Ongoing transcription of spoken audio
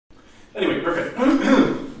Anyway, perfect.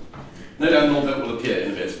 No doubt an orbit will appear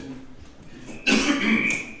in a bit.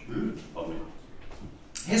 Pardon me.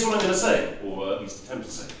 Here's what I'm going to say, or at least attempt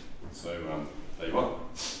to say. So there you are.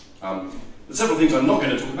 There's several things I'm not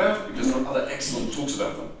going to talk about because there are other excellent talks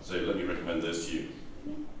about them. So let me recommend those to you.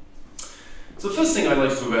 So the first thing I'd like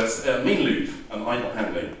to talk about is main loop and idle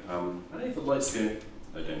handling. I don't know if the lights go.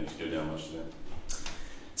 They don't need to go down much today.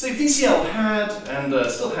 So VCL had and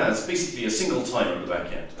still has basically a single timer at the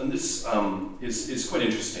back end, and this is quite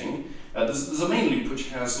interesting. There's a main loop which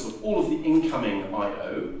has sort of all of the incoming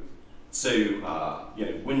I/O. So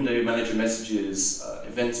window manager messages,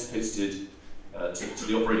 events posted to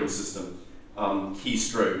the operating system,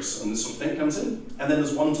 keystrokes, and this sort of thing comes in. And then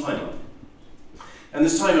there's one timer. And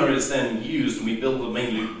this timer is then used, and we build a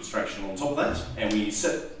main loop abstraction on top of that, and we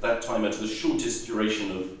set that timer to the shortest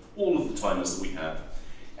duration of all of the timers that we have.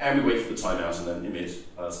 And we wait for the timeout and then emit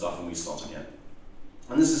stuff, and we start again.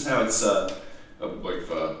 And this is how it's worked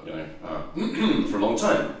for for a long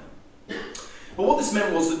time. But what this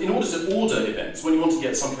meant was that in order to order events, when you want to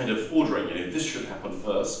get some kind of ordering, this should happen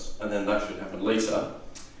first, and then that should happen later,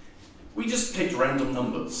 we just picked random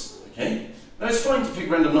numbers, okay? Now it's fine to pick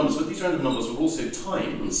random numbers, but these random numbers were also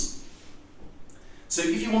times. So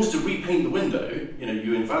if you wanted to repaint the window,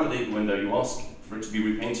 you invalidate the window, you ask for it to be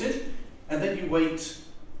repainted, and then you wait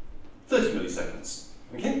 30 milliseconds,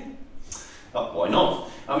 okay? Why not?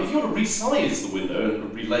 If you want to resize the window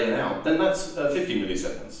and relay it out, then that's 50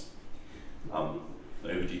 milliseconds.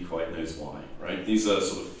 Nobody quite knows why, right? These are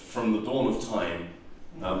sort of from the dawn of time,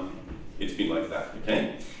 it's been like that,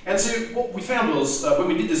 okay? And so what we found was, when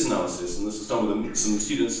we did this analysis, and this was done with some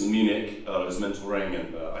students in Munich, I was mentoring,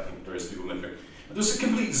 and I think various people mentoring, there was a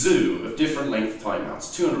complete zoo of different length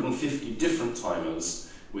timeouts, 250 different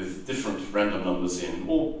timers with different random numbers in,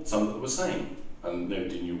 or some that were the same, and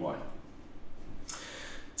nobody knew why.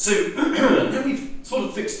 So now we've sort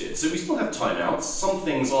of fixed it. So we still have timeouts. Some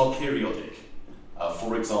things are periodic.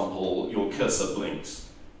 For example, your cursor blinks.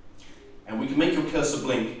 And we can make your cursor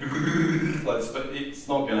blink like this, but it's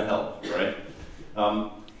not going to help, right?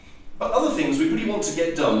 But other things we really want to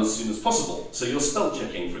get done as soon as possible. So your spell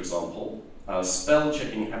checking, for example, spell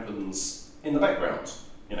checking happens in the background.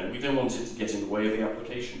 We don't want it to get in the way of the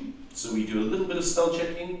application. So we do a little bit of spell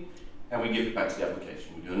checking, and we give it back to the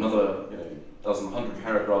application. We do another, dozen, 100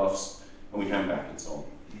 paragraphs, and we hand back and so on.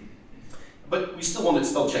 But we still want it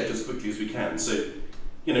spell checked as quickly as we can. So,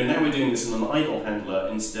 now we're doing this in an idle handler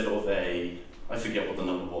instead of I forget what the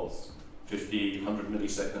number was, 50, 100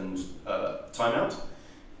 millisecond timeout.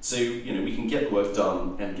 So, we can get the work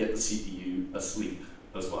done and get the CPU asleep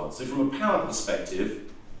as well. So from a power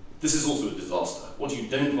perspective, this is also a disaster. What you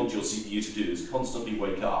don't want your CPU to do is constantly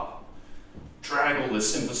wake up, drag all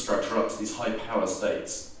this infrastructure up to these high power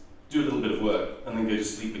states, do a little bit of work, and then go to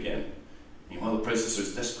sleep again. Meanwhile, the processor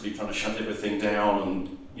is desperately trying to shut everything down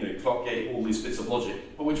and clock gate all these bits of logic,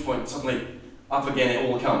 at which point suddenly up again it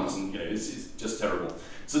all comes, and it's just terrible.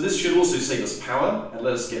 So this should also save us power and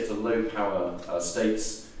let us get to low power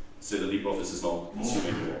states so that LibreOffice is not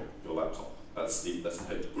consuming your laptop. That's the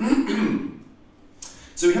hope.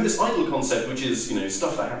 So we have this idle concept, which is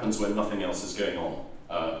stuff that happens when nothing else is going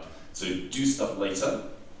on. So do stuff later,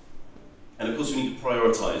 and of course we need to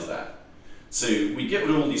prioritize that. So we get rid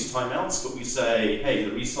of all these timeouts, but we say, hey,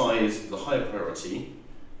 the resize is the higher priority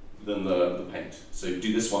than the paint. So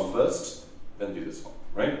do this one first, then do this one,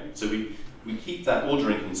 right? So we keep that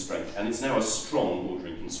ordering constraint, and it's now a strong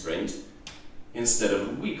ordering constraint instead of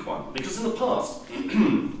a weak one. Because in the past,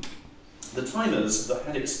 the timers that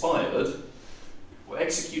had expired were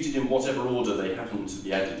executed in whatever order they happened to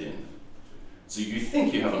be added in. So you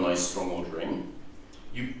think you have a nice strong ordering,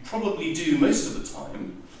 you probably do most of the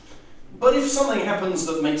time, but if something happens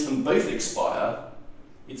that makes them both expire,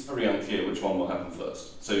 it's very unclear which one will happen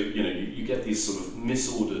first. So you get these sort of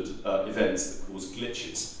misordered events that cause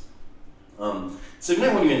glitches. So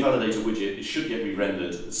now when you invalidate a widget, it should get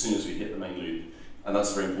re-rendered as soon as we hit the main loop, and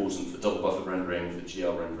that's very important for double buffer rendering, for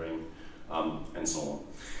GL rendering, and so on.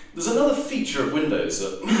 There's another feature of Windows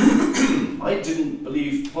that I didn't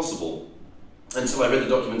believe possible until I read the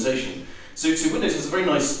documentation. So Windows has a very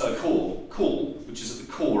nice call, which is at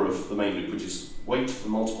the core of the main loop, which is wait for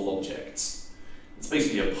multiple objects. It's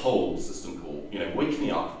basically a poll system call, wake me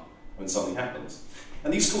up when something happens.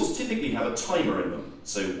 And these calls typically have a timer in them,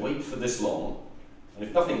 so wait for this long, and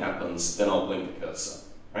if nothing happens, then I'll blink the cursor,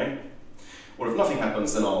 right? Or if nothing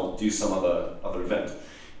happens, then I'll do some other event.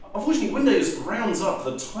 Unfortunately, Windows rounds up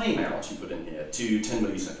the timeout you put in here to 10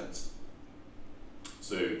 milliseconds.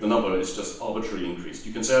 So the number is just arbitrarily increased.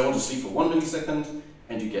 You can say, I want to sleep for 1 millisecond,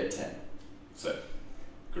 and you get 10. So,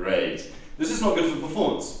 great. This is not good for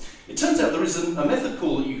performance. It turns out there is a method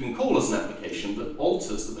call that you can call as an application that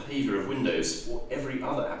alters the behavior of Windows for every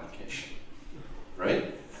other application,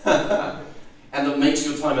 right? And that makes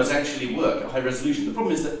your timers actually work at high resolution. The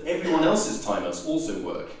problem is that everyone else's timers also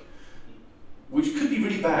work, which could be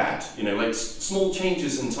really bad. You know, like small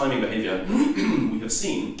changes in timing behavior we have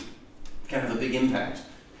seen can have a big impact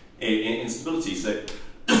in stability. So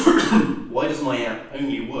why does my app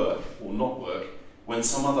only work or not work when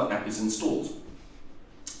some other app is installed?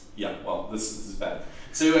 Yeah, well, this is bad.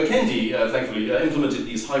 So Kendi, thankfully, implemented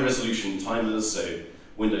these high-resolution timers, so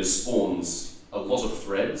Windows spawns a lot of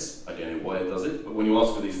threads. I don't know why it does it, but when you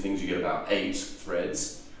ask for these things, you get about 8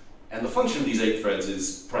 threads. And the function of these 8 threads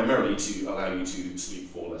is primarily to allow you to sleep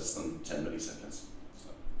for less than 10 milliseconds. So,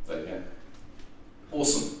 there you go.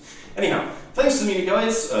 Awesome. Anyhow, thanks to the media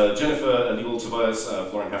guys, Jennifer, Neil, Tobias,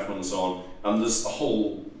 Florian Haffman, and so on. There's a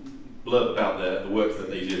whole blurb about the work that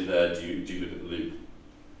they did there. Do look at the loop.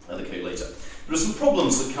 The code later. There are some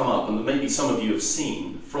problems that come up and that maybe some of you have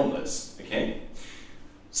seen from this, okay?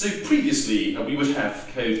 So previously, we would have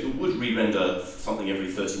code that would re-render something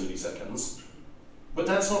every 30 milliseconds, but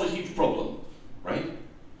that's not a huge problem, right?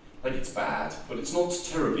 Like, it's bad, but it's not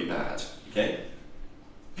terribly bad, okay?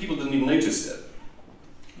 People didn't even notice it.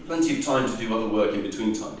 Plenty of time to do other work in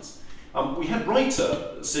between times. We had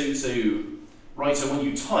writer, so writer, when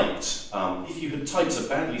you typed, if you had typed a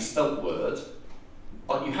badly spelt word,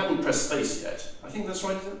 but you hadn't pressed space yet. I think that's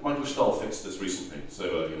right. Michael Stahl fixed this recently,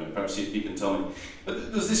 so you know, perhaps he can tell me.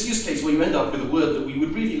 But there's this use case where you end up with a word that we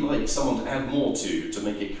would really like someone to add more to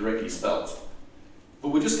make it correctly spelt. But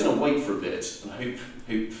we're just going to wait for a bit and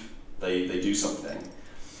hope they do something.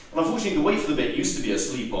 And unfortunately, the wait for the bit used to be a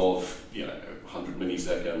sleep of 100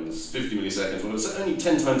 milliseconds, 50 milliseconds. Well, it was only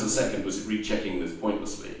 10 times a second was it rechecking this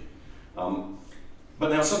pointlessly. But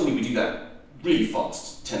now suddenly we do that really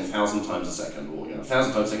fast, 10,000 times a second, or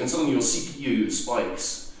 1,000 times a second. Suddenly your CPU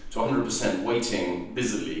spikes to 100%, waiting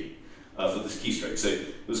busily for this keystroke. So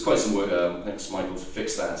there's quite some work, thanks Michael, to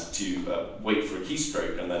fix that, to wait for a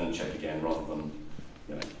keystroke and then check again, rather than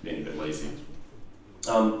being a bit lazy.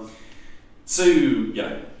 So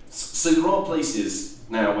there are places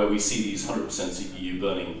now where we see these 100% CPU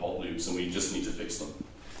burning hot loops, and we just need to fix them.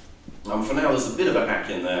 For now, there's a bit of a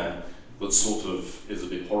hack in there that sort of is a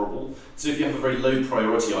bit horrible. So if you have a very low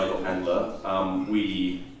priority idle handler,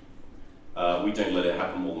 we don't let it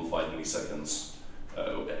happen more than 5 milliseconds,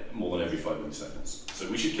 more than every 5 milliseconds. So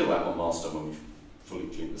we should kill that on master when we've fully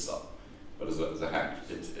cleaned this up. But as a hack,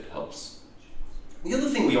 it helps. The other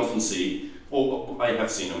thing we often see, or I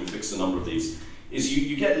have seen, and we've fixed a number of these, is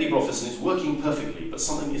you get LibreOffice and it's working perfectly, but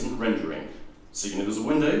something isn't rendering. So there's a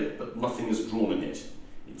window, but nothing is drawn in it.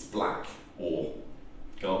 It's black or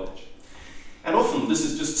garbage. And often this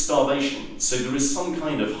is just starvation. So there is some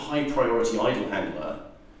kind of high priority idle handler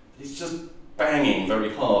that is just banging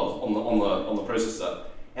very hard on the processor,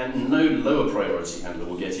 and no lower priority handler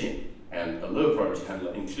will get in. And a lower priority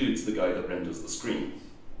handler includes the guy that renders the screen.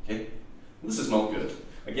 Okay? And this is not good.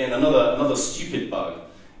 Again, another stupid bug.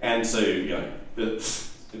 And so,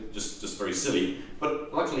 just very silly.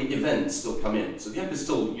 But luckily, events still come in. So the app is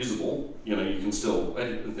still usable. You can still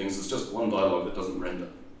edit and things. There's just one dialog that doesn't render.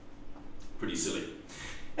 Pretty silly.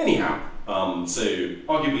 Anyhow, so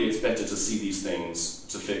arguably it's better to see these things,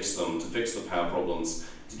 to fix them, to fix the power problems,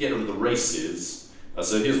 to get rid of the races.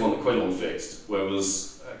 So here's one that Quailon fixed, where it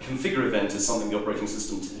was a configure event is something the operating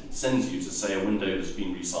system sends you to say a window has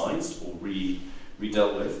been resized or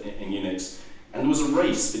redealt with in Unix. And there was a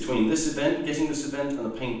race between this event, getting this event, and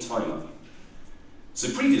the paint timer. So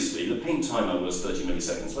previously, the paint timer was 30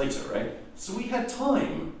 milliseconds later, right? So we had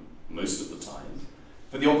time, most of the time,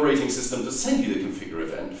 for the operating system to send you the configure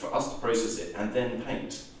event, for us to process it, and then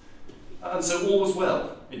paint. And so all was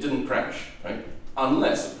well. It didn't crash, right?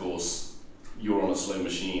 Unless, of course, you're on a slow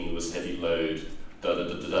machine, there was heavy load,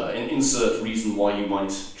 and insert reason why you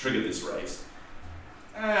might trigger this race.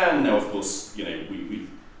 And now, of course, we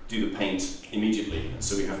do the paint immediately,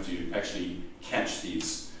 so we have to actually catch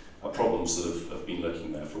these problems that have been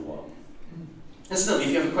lurking there for a while. Incidentally,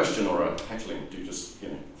 if you have a question or a heckling, do just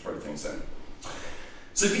throw things in.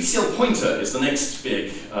 So VCL pointer is the next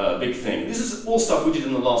big thing. This is all stuff we did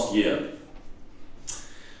in the last year.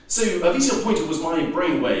 So a VCL pointer was my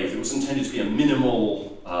brainwave. It was intended to be a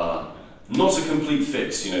minimal, not a complete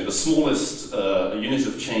fix. The smallest unit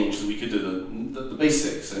of change that we could do, the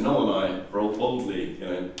basics. So Noel and I boldly,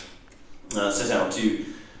 set out to,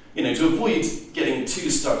 to avoid getting too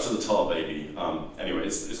stuck to the tar baby. Anyway,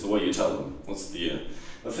 it's the way you tell them. That's the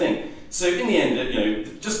thing. So in the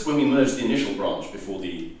end, just when we merged the initial branch before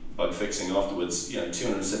the bug fixing afterwards,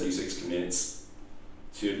 276 commits,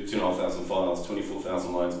 2,500 files,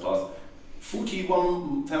 24,000 lines plus,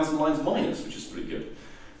 41,000 lines minus, which is pretty good.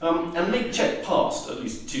 And make check passed at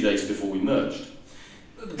least 2 days before we merged.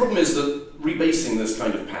 The problem is that rebasing this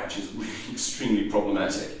kind of patch is really extremely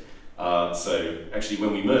problematic. So actually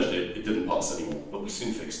when we merged it, it didn't pass anymore, but we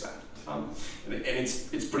soon fixed that. And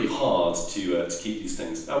it's pretty hard to keep these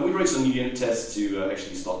things. We wrote some new unit tests to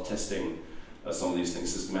actually start testing some of these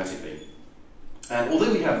things systematically. And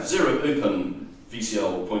although we have 0 open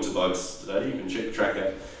VCL pointer bugs today, you can check the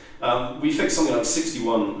tracker, we fixed something like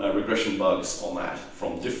 61 regression bugs on that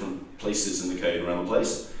from different places in the code around the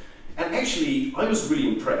place. And actually, I was really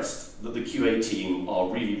impressed that the QA team are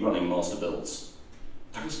really running master builds.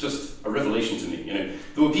 That was just a revelation to me. You know,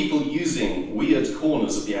 there were people using weird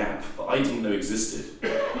corners of the app that I didn't know existed.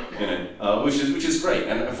 You know, which is great,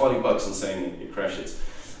 and finding bugs and saying it crashes.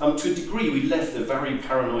 To a degree, we left a very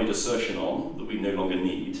paranoid assertion on that we no longer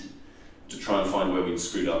need to try and find where we'd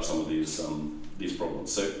screwed up some of these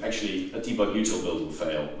problems. So actually, a debug util build will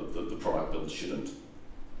fail, but the product build shouldn't.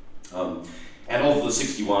 And of the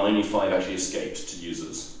 61, only 5 actually escaped to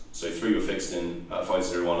users. So 3 were fixed in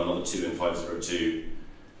 5.01, another 2 in 5.02.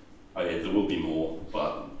 There will be more,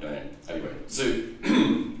 but you know, anyway. So,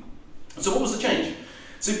 so what was the change?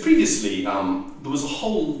 So previously, there was a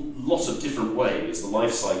whole lot of different ways the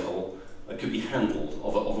life cycle could be handled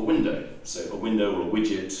of a window. So a window or a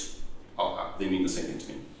widget, they mean the same thing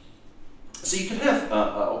to me. So you could have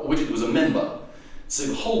a widget that was a member. So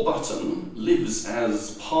the whole button lives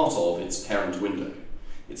as part of its parent window.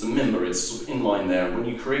 It's a member, it's sort of inline there. When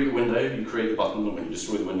you create the window, you create the button, and when you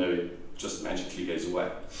destroy the window, it just magically goes away.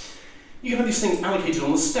 You can have these things allocated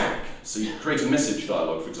on the stack. So you create a message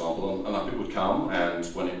dialog, for example, and up it would come, and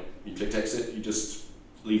when you click exit, you just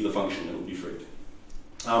leave the function, and it will be freed.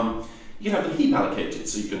 You can have the heap allocated,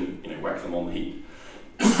 so you can whack them on the heap.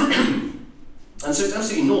 And so it's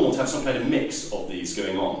absolutely normal to have some kind of mix of these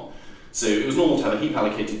going on. So it was normal to have a heap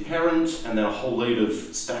allocated parent, and then a whole load of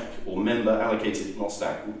stack or member allocated, not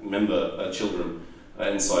stack, member children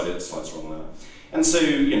inside it. Slide's wrong there. And so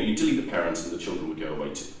you delete the parent, and the children would go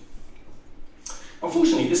away too.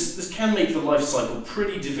 Unfortunately, this can make the life cycle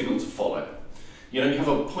pretty difficult to follow. You have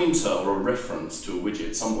a pointer or a reference to a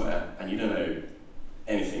widget somewhere, and you don't know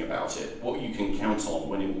anything about it, what you can count on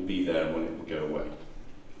when it will be there and when it will go away.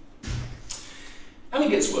 And it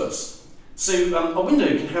gets worse. So a window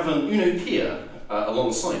can have an UNO peer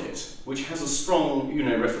alongside it, which has a strong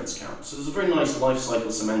UNO reference count. So there's a very nice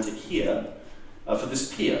lifecycle semantic here for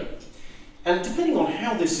this peer. And depending on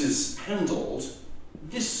how this is handled,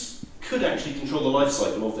 this could actually control the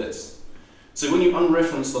lifecycle of this. So when you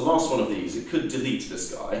unreference the last one of these, it could delete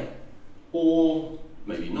this guy, or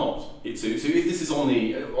maybe not. So if this is on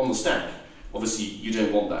the stack, obviously you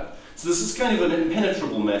don't want that. So this is kind of an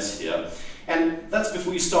impenetrable mess here. And that's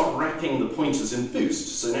before you start wrapping the pointers in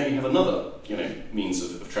boost. So now you have another means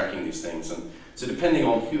of tracking these things. And so depending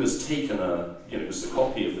on who has taken just a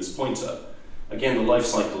copy of this pointer, again, the life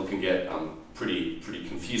cycle can get pretty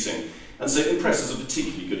confusing. And so Impress is a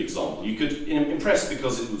particularly good example. You could Impress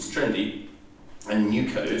because it was trendy and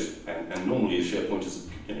new code, and normally a SharePoint is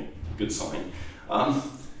a good sign.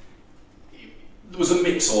 There was a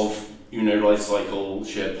mix of lifecycle,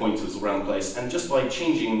 shared pointers around the place, and just by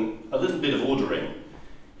changing a little bit of ordering,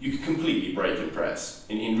 you could completely break Impress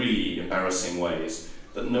in really embarrassing ways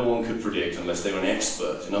that no one could predict unless they were an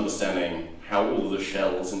expert in understanding how all of the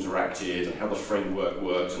shells interacted and how the framework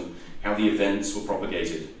worked and how the events were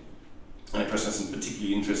propagated. And Impress has some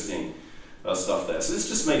particularly interesting stuff there. So this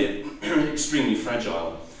just made it extremely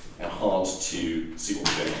fragile and hard to see what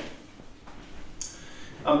was going on.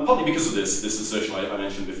 Partly because of this assertion I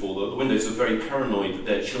mentioned before, the Windows are very paranoid that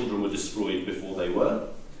their children were destroyed before they were,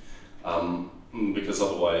 because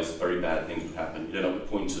otherwise very bad things would happen. You don't have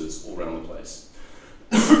pointers all around the place.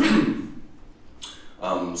 So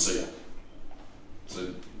yeah.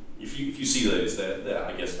 So if you see those, they're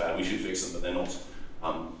I guess bad. We should fix them, but they're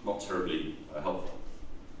not terribly helpful.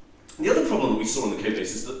 The other problem that we saw in the code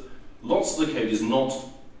base is that lots of the code is not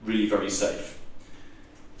really very safe.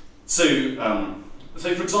 So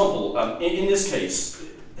for example, in this case,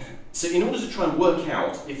 so in order to try and work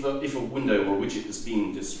out if a window or a widget has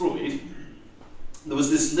been destroyed, there was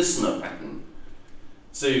this listener pattern.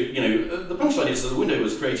 So the punchline is that the window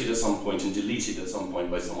was created at some point and deleted at some point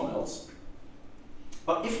by someone else.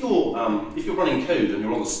 But if you're running code and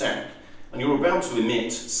you're on the stack and you're about to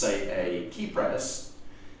emit, say, a key press,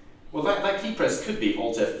 well, that key press could be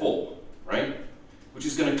Alt F4, right? Which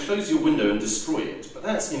is going to close your window and destroy it. But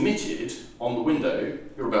that's emitted on the window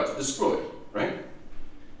you're about to destroy, right?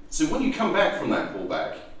 So when you come back from that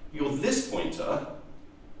callback, your this pointer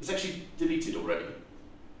is actually deleted already.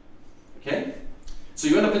 Okay? So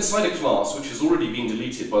you end up inside a class which has already been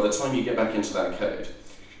deleted by the time you get back into that code.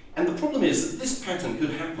 And the problem is that this pattern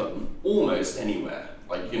could happen almost anywhere.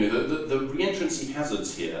 Like, you know, the reentrancy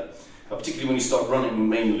hazards here, particularly when you start running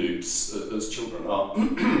main loops as children are,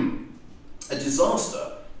 a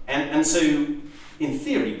disaster. And so, in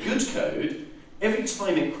theory, good code, every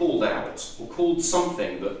time it called out, or called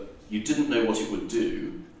something that you didn't know what it would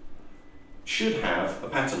do, should have a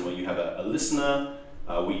pattern where you have a listener,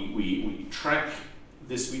 we track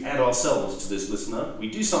this, we add ourselves to this listener, we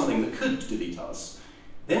do something that could delete us,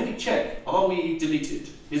 then we check, are we deleted?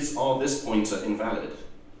 Are this pointer invalid?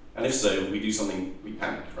 And if so, we do something, we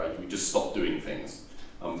panic, right? We just stop doing things,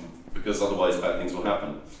 because otherwise bad things will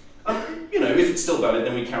happen. You know, if it's still valid,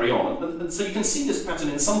 then we carry on. And so you can see this pattern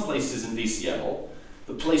in some places in VCL,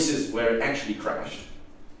 the places where it actually crashed,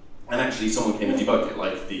 and actually someone came and debugged it,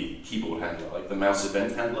 like the keyboard handler, like the mouse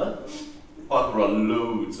event handler. But there are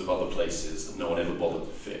loads of other places that no one ever bothered to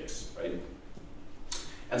fix, right?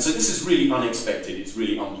 And so this is really unexpected, it's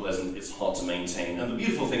really unpleasant, it's hard to maintain. And the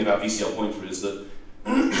beautiful thing about VCL pointer is that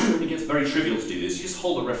it gets very trivial to do this. You just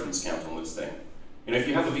hold a reference count on this thing. You know, if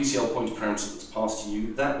you have a VCL pointer parameter that's passed to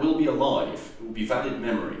you, that will be alive, it will be valid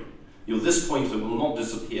memory. This pointer will not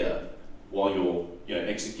disappear while you're, you know,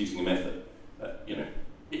 executing a method. You know,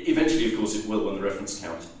 eventually, of course, it will when the reference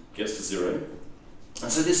count gets to 0.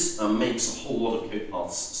 And so this makes a whole lot of code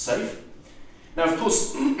paths safe. Now, of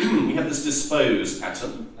course, we have this dispose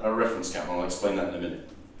pattern and a reference count, and I'll explain that in a minute.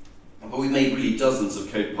 But we made really dozens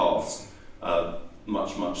of code paths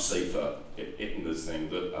much, much safer in this thing.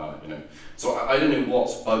 That, you know, so I don't know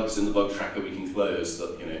what bugs in the bug tracker we can close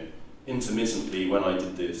that, you know, intermittently when I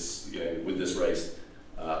did this, you know, with this race,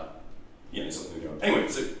 you know, something going on. Anyway,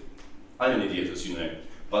 so I'm an idiot, as you know.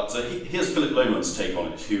 But here's Philip Lohmann's take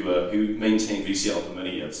on it, who maintained VCL for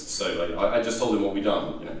many years. So I just told him what we'd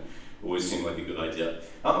done. You know, always seemed like a good idea.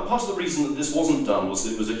 And part of the reason that this wasn't done was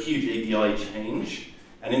that it was a huge API change.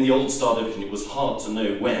 And in the old Star division, it was hard to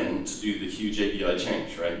know when to do the huge API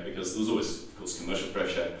change, right? Because there was always, of course, commercial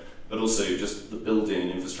pressure, but also just the built-in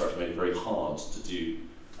infrastructure made it very hard to do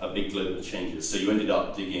big global changes. So you ended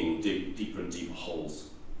up digging deeper and deeper holes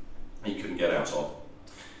that you couldn't get out of.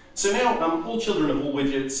 So now, all children of all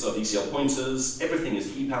widgets are VCL pointers. Everything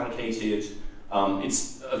is heap allocated.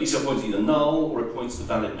 It's a VCL pointer either null or it points to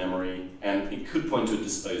valid memory, and it could point to a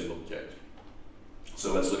disposed object.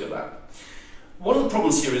 So let's look at that. One of the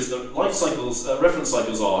problems here is that life cycles, reference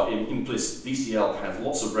cycles are implicit. VCL has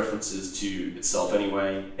lots of references to itself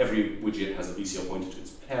anyway. Every widget has a VCL pointer to its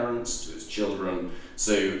parents, to its children.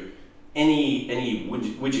 So any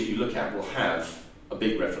widget you look at will have a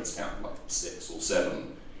big reference count, like 6 or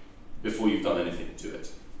 7, before you've done anything to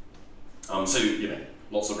it. So, you know,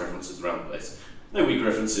 lots of references around the place. No weak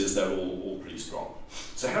references, they're all pretty strong.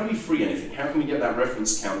 So how do we free anything? How can we get that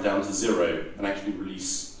reference count down to 0 and actually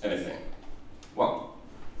release anything? Well,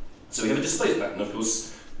 so we have a display pattern. Of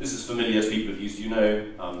course, this is familiar to people who've used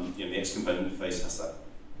the X component interface has that.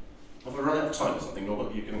 Have I run out of time or something? Or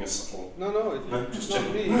are you giving us subtle? No, just not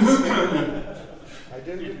checking. me. I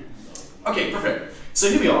didn't. Okay, perfect. So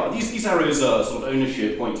here we are. These arrows are sort of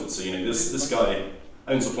ownership pointers. So, you know, this guy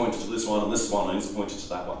owns a pointer to this one, and this one owns a pointer to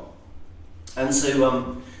that one. And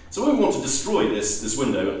so, so when we want to destroy this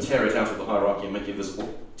window and tear it out of the hierarchy and make it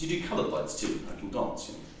visible, do you do colored lights too? I can dance,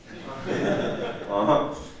 you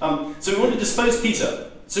know. So we want to dispose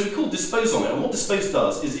Peter. So we call dispose on it, and what dispose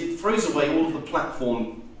does is it throws away all of the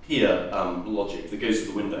platform peer logic that goes to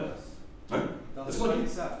the window. Huh? That's working.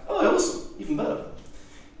 Oh, awesome! Even better.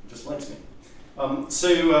 It just likes me.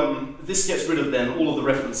 So this gets rid of then all of the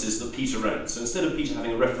references that Peter owns. So instead of Peter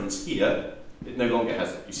having a reference here, it no longer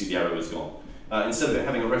has it. You see the arrow is gone. Instead of it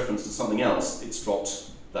having a reference to something else, it's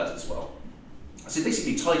dropped that as well. So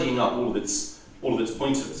basically tidying up all of its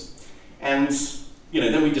pointers. And you know,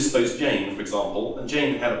 then we dispose Jane, for example, and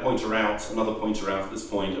Jane had a pointer out, another pointer out at this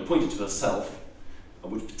point, a pointer to herself,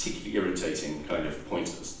 which particularly irritating kind of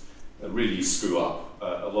pointers. They really screw up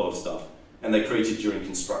a lot of stuff. And they're created during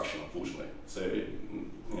construction, unfortunately. So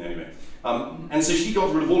anyway. And so she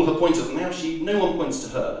got rid of all of her pointers, and now no one points to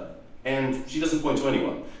her, and she doesn't point to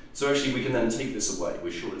anyone. So actually we can then take this away.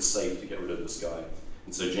 We're sure it's safe to get rid of this guy.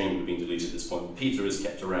 And so Jane would have been deleted at this point. Peter is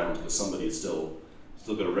kept around because somebody has still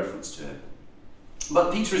got a reference to him.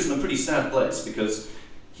 But Peter is in a pretty sad place because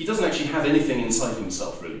he doesn't actually have anything inside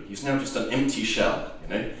himself, really. He's now just an empty shell,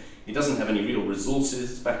 you know? He doesn't have any real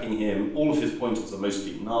resources backing him. All of his pointers are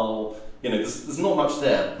mostly null. You know, there's not much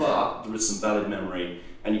there, but there is some valid memory,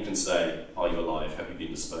 and you can say, are you alive? Have you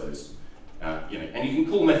been disposed? You know, and you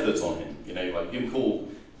can call methods on him. You know, like you can call,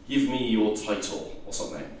 give me your title or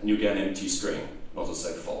something, and you get an empty string, not a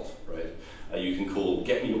segfault, right? you can call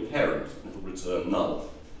get me your parent, and it'll return null.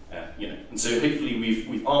 And so hopefully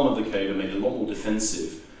we've armored the code and made it a lot more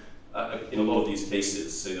defensive in a lot of these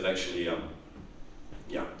cases, so that actually,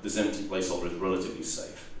 this empty placeholder is relatively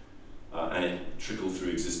safe, and it trickled through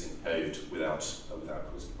existing code without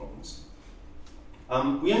causing problems.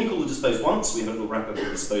 We only call the dispose once. We have a little wrapper called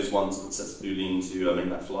dispose once that sets a boolean to make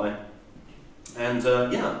that fly. And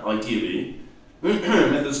ideally,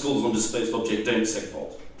 methods calls on disposed object don't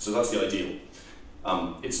segfault. So that's the ideal.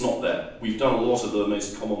 It's not there. We've done a lot of the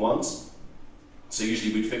most common ones. So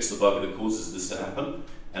usually we'd fix the bug that causes this to happen,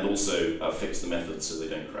 and also fix the methods so they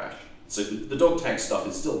don't crash. So the dog tag stuff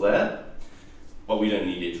is still there, but we don't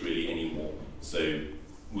need it really anymore. So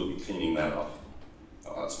we'll be cleaning that up.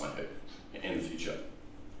 That's my hope in the future.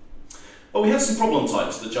 But we have some problem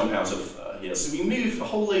types that jump out of here. So we moved a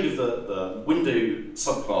whole load of the window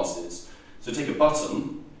subclasses. So take a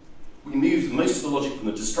button, we moved most of the logic from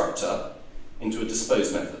the destructor into a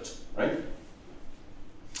dispose method, right?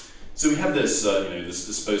 So we have this, this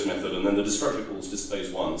dispose method, and then the destructor calls dispose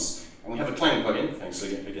once, and we have a Clang plugin, thanks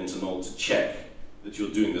again to Noel, to check that you're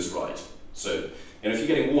doing this right. So, if you're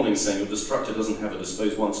getting warnings saying your destructor doesn't have a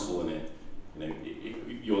dispose once call in it,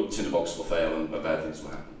 your tinderbox will fail and bad things will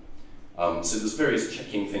happen. So there's various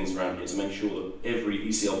checking things around here to make sure that every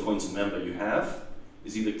VCL pointer member you have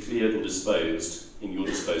is either cleared or disposed in your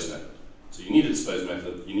dispose method. So you need a dispose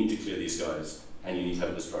method, you need to clear these guys, and you need to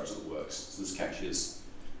have a destructor that works. So this catches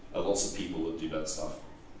lots of people that do bad stuff.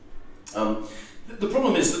 The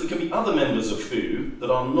problem is that there can be other members of foo that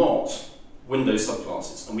are not Windows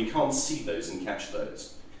subclasses, and we can't see those and catch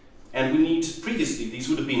those. And previously, these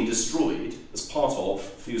would have been destroyed as part of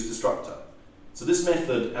foo's destructor. So this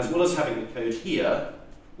method, as well as having the code here,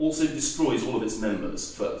 also destroys all of its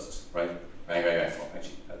members first, right? Bang, bang, bang. Well,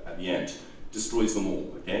 actually, at the end, destroys them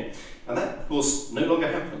all, okay? And that, of course, no longer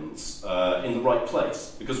happens in the right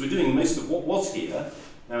place, because we're doing most of what was here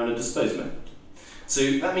now in a dispose method.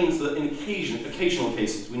 So that means that in occasional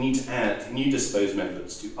cases, we need to add new dispose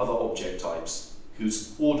methods to other object types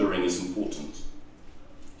whose ordering is important.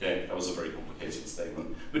 Okay, that was a very complicated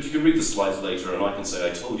statement. But you can read the slides later, and I can say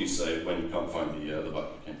I told you so when you can't find the bug.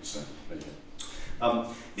 Okay, so there you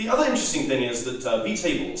go. The other interesting thing is that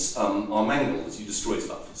vtables are mangled as you destroy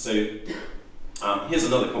stuff. So here's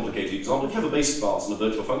another complicated example. If you have a basic class and a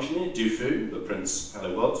virtual function in it, do foo, that prints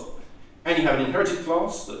hello world, and you have an inherited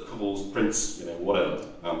class that calls prints, whatever,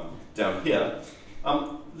 down here.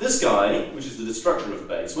 This guy, which is the destructor of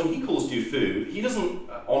base, when he calls do foo, he doesn't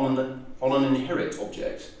on an inherit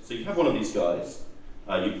object. So you have one of these guys,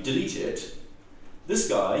 you delete it. This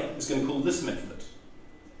guy is going to call this method,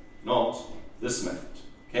 not this method.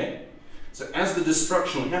 Okay? So as the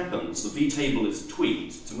destruction happens, the vtable is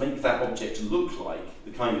tweaked to make that object look like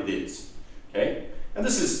the kind it is. Okay? And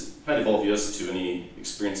this is kind of obvious to any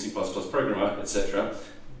experienced C++ programmer, etc.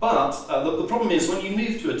 But the problem is when you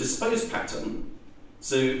move to a dispose pattern,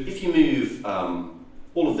 so if you move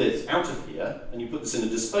all of this out of here and you put this in a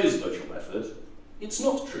dispose virtual method, it's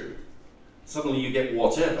not true. Suddenly you get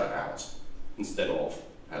whatever out instead of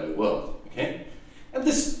hello world. Okay? And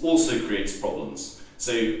this also creates problems.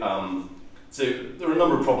 So there are a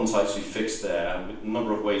number of problem types we fixed there, and a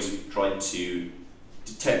number of ways we've tried to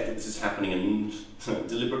detect that this is happening and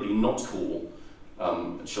deliberately not call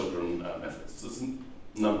children methods. There's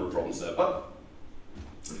a number of problems there, but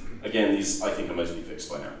again, these I think are mostly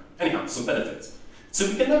fixed by now. Anyhow, some benefits. So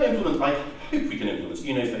we can now implement, I hope we can implement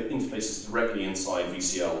interfaces directly inside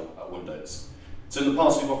VCL windows. So in the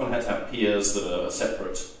past, we've often had to have peers that are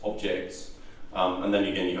separate objects, and then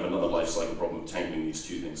again, you have another lifecycle problem of tangling these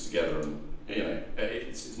two things together, and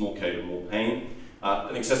it's more code and more pain.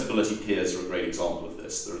 And accessibility peers are a great example of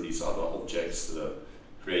this. There are these other objects that are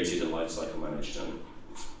created and lifecycle managed, and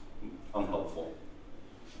it's unhelpful.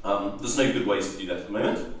 There's no good ways to do that at the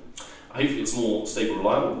moment. Hopefully it's more stable,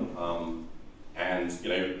 reliable, and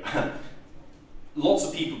lots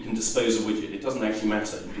of people can dispose a widget. It doesn't actually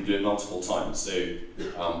matter. You can do it multiple times. So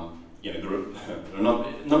there are a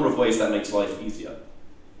number of ways that makes life easier.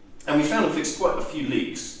 And we found and fixed quite a few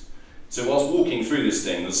leaks. So whilst walking through this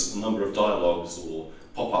thing, there's a number of dialogues or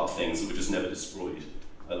pop-up things that were just never destroyed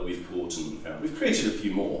that we've caught and found. We've created a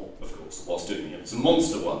few more, of course, whilst doing it. Some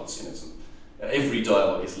monster ones, every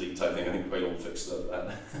dialogue is leaked type thing. I think Quaylon fixed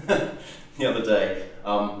that the other day.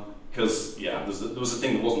 Because, there was a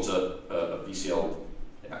thing that wasn't a VCL,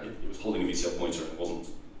 it was holding a VCL pointer and it wasn't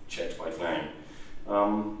checked by Clang.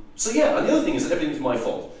 And the other thing is that everything's my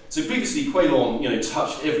fault. So previously, Quaylon,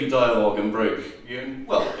 touched every dialogue and broke.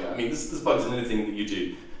 This bug's in anything that you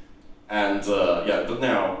do. And but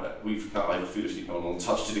now I've foolishly come along and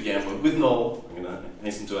touched it again with Noel. I'm going to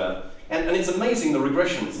hasten to add, And it's amazing the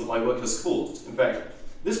regressions that my work has caused. In fact,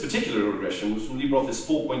 this particular regression was from LibreOffice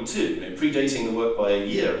 4.2, predating the work by a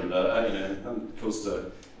year, and caused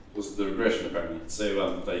the regression apparently.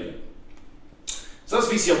 So there you go. So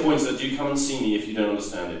that's VCL Pointer. Do come and see me if you don't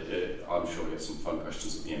understand it. I'm sure you'll get some fun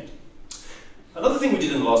questions at the end. Another thing we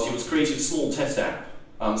did in the last year was create a small test app.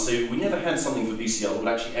 So we never had something for VCL that would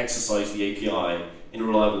actually exercise the API in a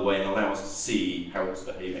reliable way and allow us to see how it's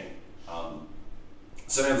behaving.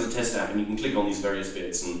 So now there's a test app, and you can click on these various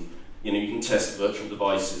bits, and you can test virtual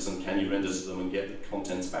devices, and can you render to them and get the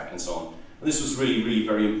contents back and so on. And this was really, really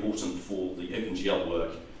very important for the OpenGL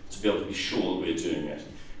work to be able to be sure that we're doing it.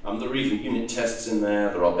 There are even unit tests in there.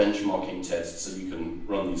 There are benchmarking tests, so you can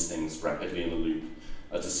run these things rapidly in a loop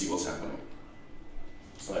to see what's happening.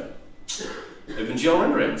 So, OpenGL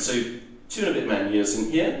rendering. So 2 and a bit man years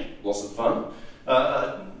in here, lots of fun.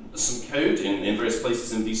 Some code in various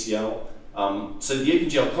places in VCL. So the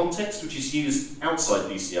OpenGL context, which is used outside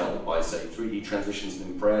VCL by, say, 3D transitions in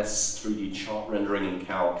Impress, 3D chart rendering in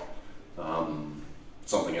Calc,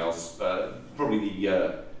 something else. Probably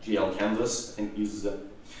the GL Canvas, I think, uses it.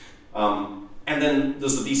 And then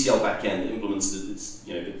there's the VCL backend that implements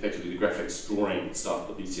effectively the graphics drawing stuff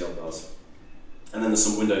that VCL does. And then there's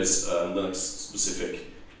some Windows Linux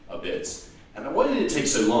specific bits. And why did it take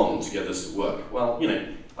so long to get this to work? Well,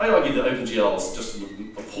 I'd argue that OpenGL is just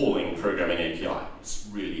an appalling programming API. It's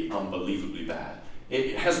really unbelievably bad.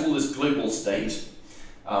 It has all this global state.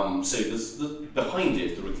 So behind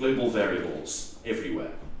it, there are global variables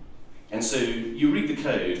everywhere. And so you read the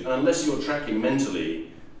code, and unless you're tracking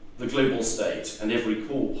mentally the global state and every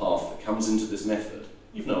call path that comes into this method,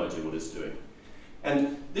 you've no idea what it's doing.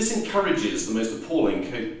 And this encourages the most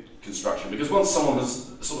appalling code construction, because once someone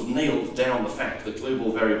has sort of nailed down the fact that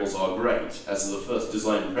global variables are great as the first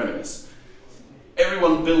design premise,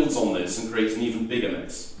 everyone builds on this and creates an even bigger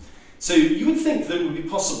mess. So you would think that it would be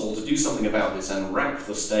possible to do something about this and wrap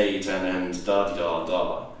the state and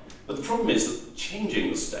da-da-da-da. But the problem is that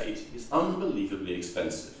changing the state is unbelievably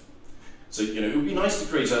expensive. So it would be nice to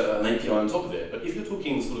create an API on top of it, but if you're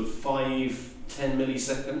talking sort of 5–10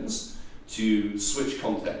 milliseconds to switch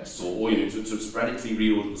contexts or to radically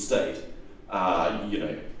reorder the state,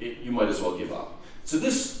 you might as well give up. So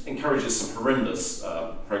this encourages some horrendous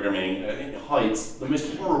programming, and it hides the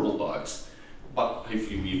most horrible bugs. But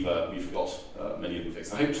hopefully we've got many of them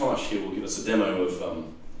fixed. I hope Tosh here will give us a demo of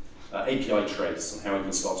API trace and how we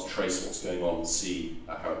can start to trace what's going on and see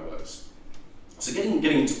how it works. So getting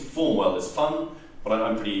it to perform well is fun, but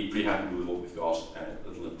I'm pretty happy with what we've got and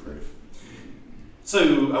it'll improve.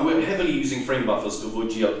 So we're heavily using frame buffers to avoid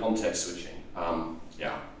GL context switching.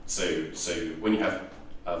 So when you have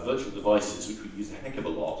virtual devices, which we use a heck of a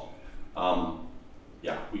lot,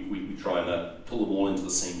 we try and pull them all into the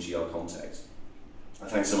same GL context. And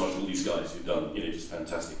thanks so much to all these guys who've done just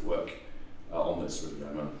fantastic work on this. Really,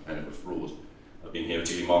 I'm kind of a fraud. I've been here,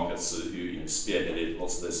 particularly Marcus, who spearheaded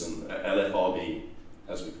lots of this, and LFRB,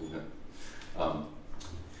 as we call him.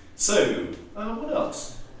 What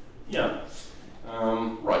else? Yeah.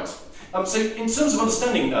 Right. So in terms of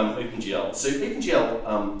understanding OpenGL, so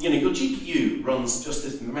OpenGL, your GPU runs just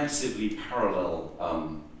this massively parallel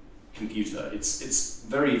computer. It's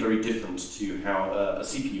very, very different to how a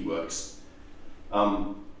CPU works.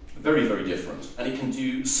 Very, very different, and it can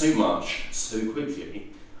do so much so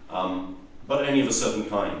quickly, but only of a certain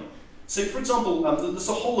kind. So, for example, there's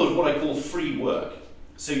a whole lot of what I call free work.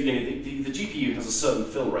 So, the GPU has a certain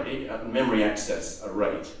fill rate, memory access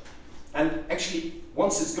rate, and actually,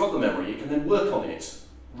 once it's got the memory, it can then work on it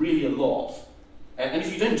really a lot. And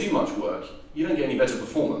if you don't do much work, you don't get any better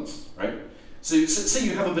performance, right? So say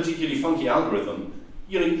you have a particularly funky algorithm,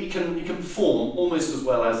 it can perform almost as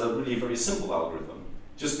well as a really very simple algorithm,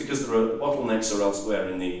 just because there are bottlenecks or elsewhere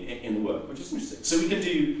in the work, which is interesting. So we can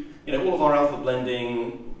do all of our alpha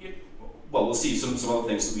blending. Well, we'll see some other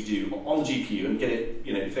things that we do on the GPU and get it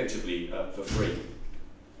effectively for free.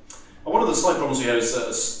 And one of the slight problems we have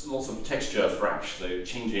is lots of texture thrash, so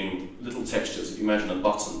changing little textures. If you imagine a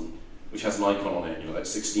button which has an icon on it, like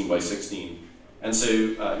 16 by 16. And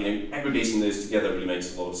so, aggregating those together really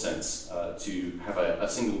makes a lot of sense to have a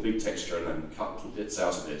single big texture and then cut little bits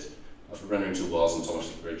out of it. For rendering toolbars, and Thomas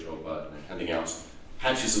did a great job handing out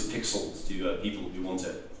patches of pixels to people who want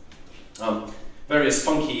it. Various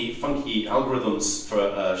funky algorithms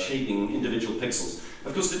for shaping individual pixels.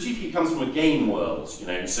 Of course, the GPU comes from a game world,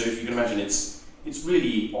 so if you can imagine, it's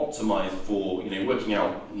really optimized for working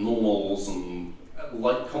out normals and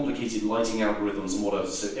complicated lighting algorithms and whatever.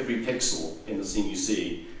 So every pixel in the scene you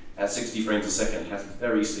see at 60 frames a second has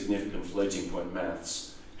very significant floating point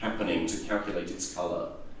maths happening to calculate its color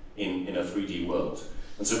in a 3D world.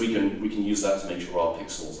 And so we can use that to make sure our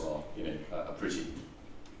pixels are, are pretty.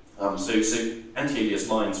 So anti-alias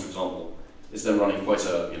lines, for example, is then running quite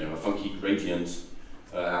a funky gradient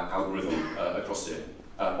algorithm across here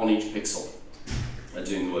on each pixel,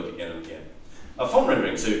 doing the work again and again. Font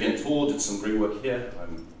rendering. So again, Tor did some great work here.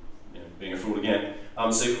 I'm being a fraud again.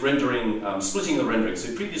 So rendering, splitting the rendering.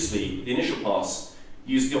 So previously, the initial pass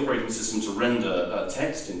used the operating system to render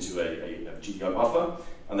text into a GPI buffer,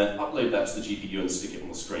 and then upload that to the GPU and stick it on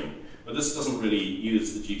the screen. But this doesn't really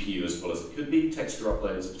use the GPU as well as it could be. Texture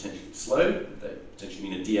uploads are potentially slow. They potentially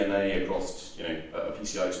mean a DMA across a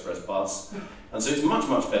PCI Express bus. And so it's much,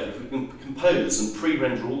 much better if we can compose and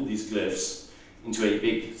pre-render all these glyphs into a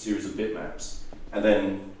big series of bitmaps, and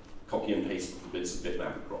then copy and paste the bits of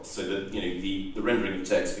bitmap across. So that the rendering of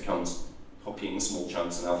text becomes copying small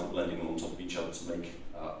chunks and alpha blending them on top of each other to make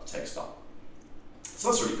text up. So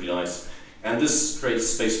that's really pretty nice. And this creates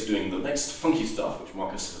space for doing the next funky stuff, which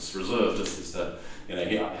Marcus has reserved as his,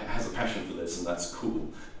 he has a passion for this, and that's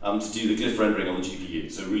cool, to do the glyph rendering on the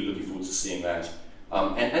GPU. So really looking forward to seeing that.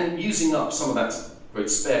 And using up some of that great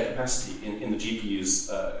spare capacity in the GPU's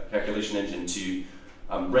calculation engine to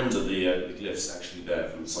render the glyphs actually there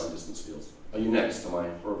from the sign distance fields. Are you next? Am I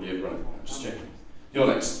probably overrunning? I'm just checking. You're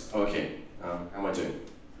next. Oh, okay. How am I doing?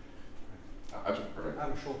 Okay, perfect. I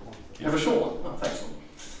have a short one. You have a short one? Oh, thanks.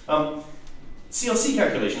 CRC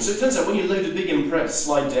calculation. So it turns out when you load a big Impress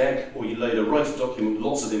slide deck or you load a writer document with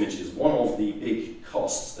lots of images, one of the big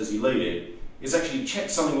costs as you load it is actually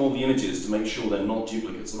checksumming all the images to make sure they're not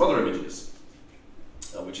duplicates of other images,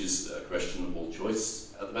 which is a questionable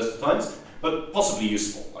choice at the best of times, but possibly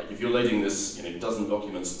useful. Like if you're loading this dozen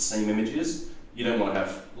documents with the same images, you don't want to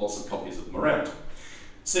have lots of copies of them around.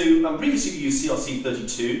 So previously we used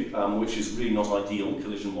CRC32, which is really not ideal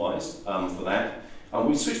collision-wise for that.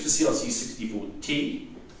 We switched to CRC64T,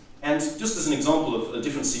 and just as an example of a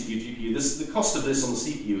different CPU, GPU, the cost of this on the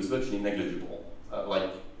CPU is virtually negligible.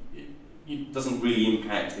 It doesn't really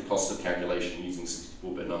impact the cost of calculation using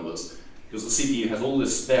 64-bit numbers, because the CPU has all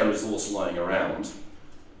this spare resource lying around,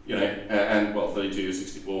 and well, 32,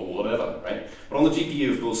 64, or whatever, right? But on the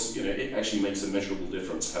GPU, of course, it actually makes a measurable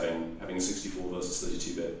difference having a 64 versus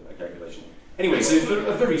 32-bit calculation. Anyway, so for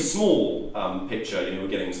a very small picture, we're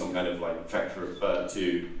getting some kind of factor of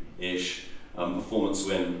 2-ish performance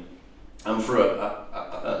win. For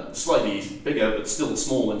a slightly bigger, but still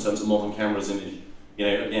small in terms of modern cameras image,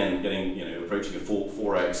 again, getting, approaching a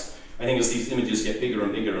 4x. I think as these images get bigger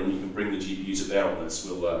and bigger and you can bring the GPU to bear on this,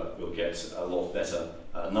 we'll get a lot better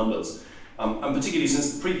numbers. And particularly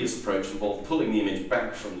since the previous approach involved pulling the image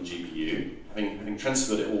back from the GPU, having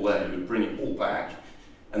transferred it all there, you would bring it all back,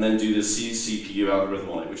 and then do the CPU algorithm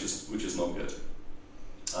on it, which is not good.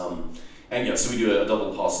 And yeah, so we do a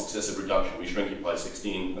double pass successive reduction. We shrink it by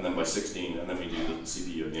 16, and then by 16, and then we do the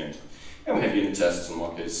CPU at the end. And we have unit tests, and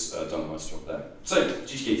Marco's done a nice job there. So,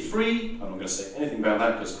 GTK 3, I'm not going to say anything about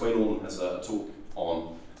that because Quaylorn has a talk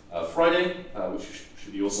on Friday, which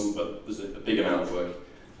should be awesome, but there's a big amount of work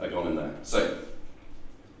gone in there. So,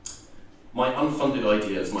 my unfunded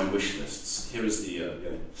ideas, my wish lists. Here is the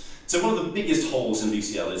So one of the biggest holes in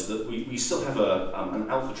VCL is that we still have an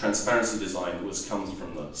alpha transparency design that comes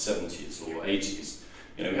from the 70s or 80s.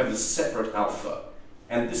 We have this separate alpha,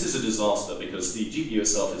 and this is a disaster because the GPU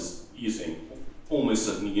itself is using almost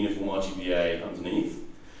certainly uniform RGBA underneath.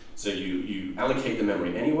 So you allocate the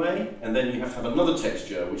memory anyway, and then you have to have another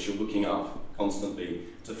texture which you're looking up constantly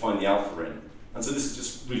to find the alpha in. And so this is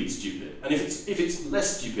just really stupid. And if it's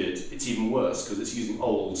less stupid, it's even worse because it's using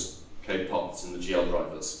old code paths in the GL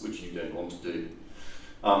drivers, which you don't want to do.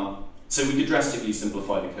 So we could drastically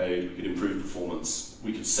simplify the code, we could improve performance,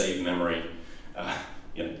 we could save memory.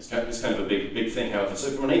 It's kind of a big thing, however. So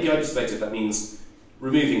from an API perspective, that means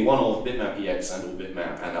removing one of bitmap EX and or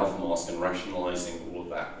bitmap and alpha mask and rationalizing all of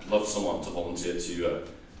that. I'd love someone to volunteer to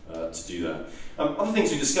do that. Other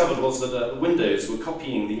things we discovered was that the windows were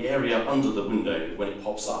copying the area under the window when it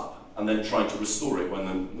pops up, and then trying to restore it when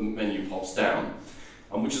the menu pops down.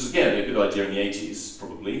 Which is, again, a good idea in the 80s,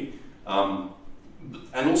 probably. And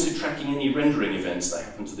also tracking any rendering events that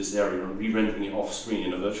happen to this area and re-rendering it off-screen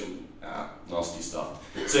in a virtual, nasty stuff.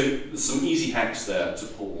 So there's some easy hacks there to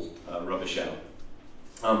pull rubbish out.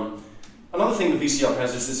 Another thing that VCL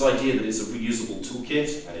has is this idea that it's a reusable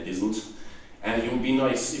toolkit, and it isn't. And it would be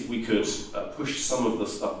nice if we could push some of the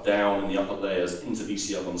stuff down in the upper layers into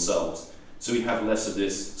VCL themselves. So we have less of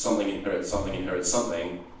this something inherits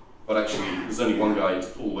something, but actually, there's only one guide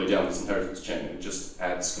all the way down this inheritance chain. It just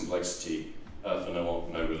adds complexity for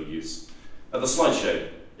no real use. The slideshow,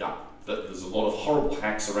 there's a lot of horrible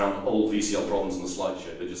hacks around old VCL problems in the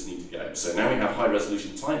slideshow. They just need to go. So now we have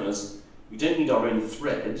high-resolution timers We don't need our own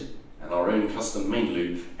thread and our own custom main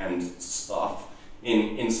loop and stuff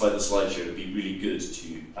inside the slideshow. It'd be really good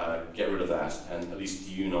to get rid of that and at least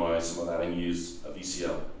deunionize some of that and use a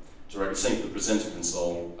VCL. Directly same for the presenter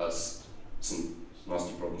console, some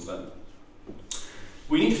nasty problems there.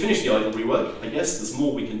 We need to finish the idle rework, I guess. There's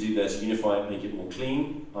more we can do there to unify it, make it more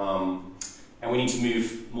clean. And we need to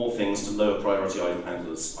move more things to lower priority idle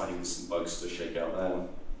handlers. I think there's some bugs to shake out there.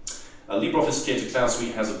 LibreOffice Creator Cloud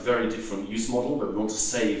Suite has a very different use model, but we want to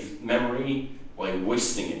save memory by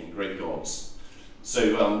wasting it in great gobs.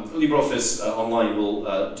 So LibreOffice Online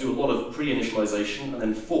will do a lot of pre-initialization and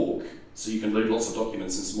then fork, so you can load lots of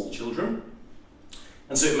documents in small children.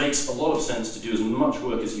 And so it makes a lot of sense to do as much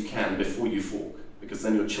work as you can before you fork, because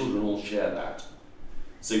then your children all share that.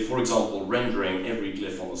 So for example, rendering every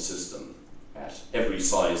glyph on the system at every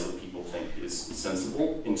size that people think is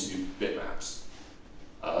sensible into bitmaps.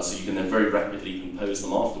 So you can then very rapidly compose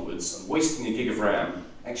them afterwards, and wasting a gig of RAM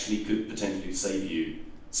actually could potentially save you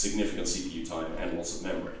significant CPU time and lots of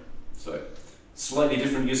memory. So, slightly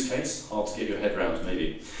different use case, hard to get your head around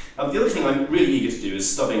maybe. The other thing I'm really eager to do is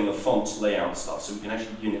stubbing the font layout stuff, so we can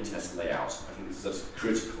actually unit test layout. I think this is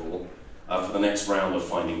critical for the next round of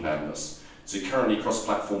finding badness. So currently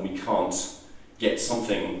cross-platform we can't get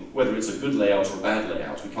something, whether it's a good layout or a bad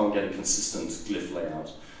layout, we can't get a consistent glyph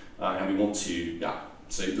layout. And we want to, yeah.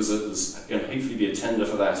 So there's going to hopefully be a tender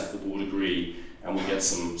for that if the board agree, and we'll get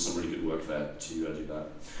some really good work there to do that.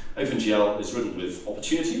 OpenGL is riddled with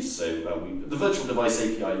opportunities, so the virtual device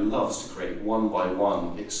API loves to create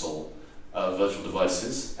one-by-one pixel virtual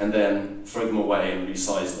devices and then throw them away and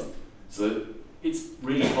resize them. So it's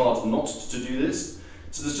really hard not to do this.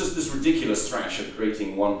 So there's just this ridiculous thrash of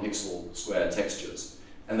creating one pixel square textures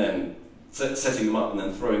and then setting them up and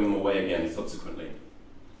then throwing them away again subsequently.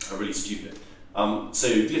 Really stupid. So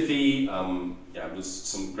Glyphy, yeah, there's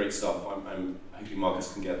some great stuff. I'm hoping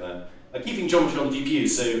Marcus can get there. Keeping geometry on the GPU,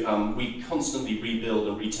 so we constantly rebuild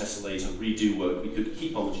and retessellate and redo work we could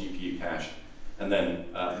keep on the GPU cache and then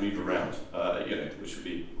move around, which would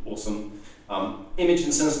be awesome. Image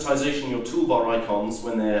insensitization, your toolbar icons,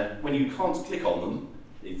 when you can't click on them,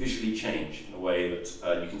 they visually change in a way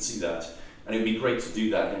that you can see that. And it would be great to do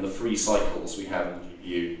that in the free cycles we have in the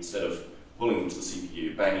GPU instead of pulling them to the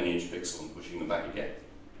CPU, banging each pixel and pushing them back again,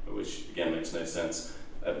 which again makes no sense.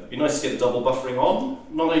 It'd be nice to get double buffering on,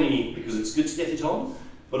 not only because it's good to get it on,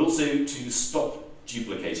 but also to stop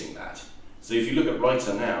duplicating that. So if you look at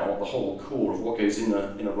writer now, the whole core of what goes in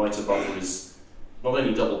a writer buffer is not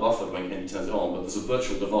only double buffered when Kenny turns it on, but there's a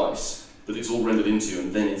virtual device that it's all rendered into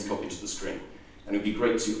and then it's copied to the screen. And it would be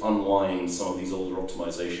great to unwind some of these older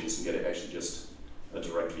optimizations and get it actually just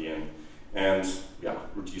directly in. And yeah,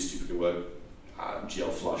 reduce duplicate work,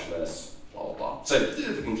 GL flush less, blah, blah, blah. So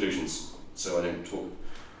the conclusions, so I don't talk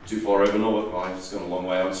too far over Norbert. It's gone a long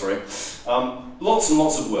way, I'm sorry. Lots and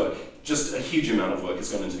lots of work, just a huge amount of work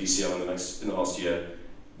has gone into VCL in the last year.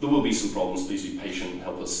 There will be some problems, please be patient,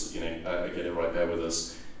 help us get it right there with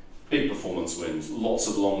us. Big performance wins, lots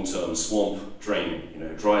of long-term swamp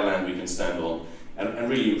draining, dry land we can stand on, and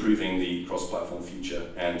really improving the cross-platform future.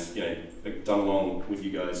 And done along with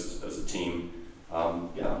you guys as a team.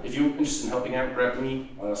 Yeah, if you're interested in helping out, grab me,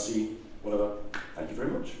 IRC, whatever. Thank you very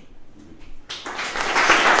much.